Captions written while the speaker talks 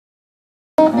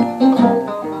It's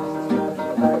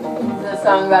a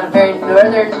song about a very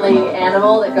northernly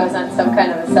animal that goes on some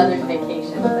kind of a southern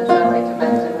vacation. That's what I like to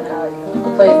imagine when Alex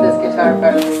plays this guitar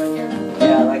part of the one here.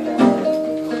 Yeah, I like that.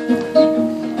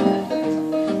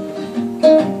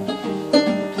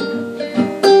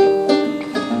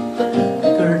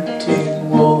 13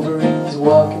 Wolverines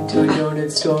walk into a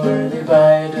donut store. They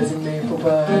buy a dozen maple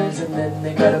bars and then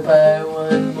they gotta buy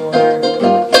one more.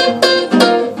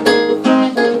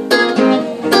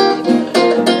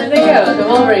 There they go, the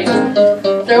Wolverines.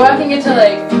 They're walking into,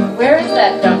 like, where is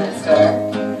that donut store?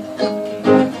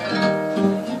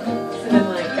 Is it in,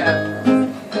 like, I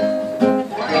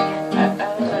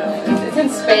don't know. It's in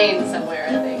Spain somewhere,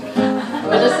 I think.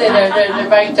 We'll just say they're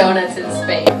buying donuts in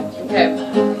Spain. Okay.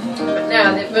 But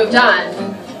now they've moved on.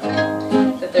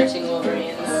 The 13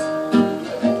 Wolverines.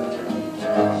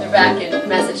 They're back in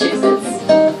Massachusetts.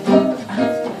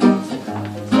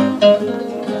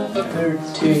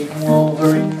 13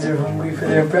 Wolverines are hungry for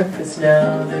their breakfast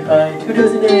now. They buy 2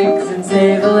 dozen eggs and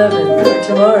save 11 for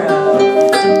tomorrow.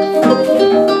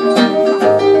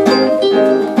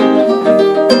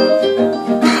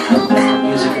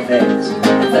 Music of eggs.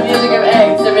 It's the music of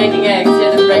eggs. They're making eggs.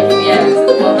 Here's them breaking the eggs. And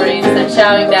the Wolverines are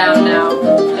chowing down now.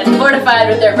 And fortified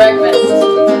with their breakfast,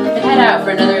 they head out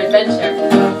for another adventure.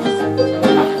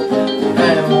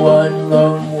 And one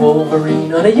lone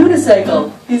Wolverine on a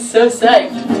unicycle. He's so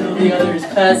psyched until the others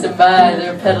pass him by.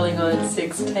 They're pedaling on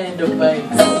 6 tandem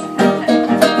bikes.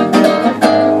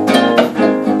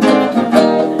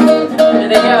 There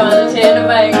they go on the tandem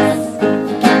bikes.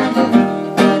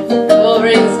 The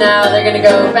Wolverines now, they're going to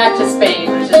go back to Spain,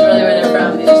 which is really where they're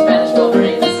from. These are Spanish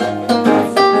Wolverines.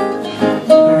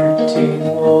 13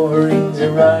 Wolverines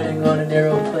are riding on an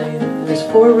aeroplane. There's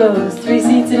 4 rows, 3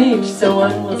 seats in each, so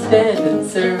one will stand and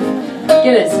serve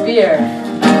Guinness beer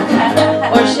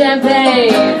or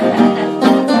champagne.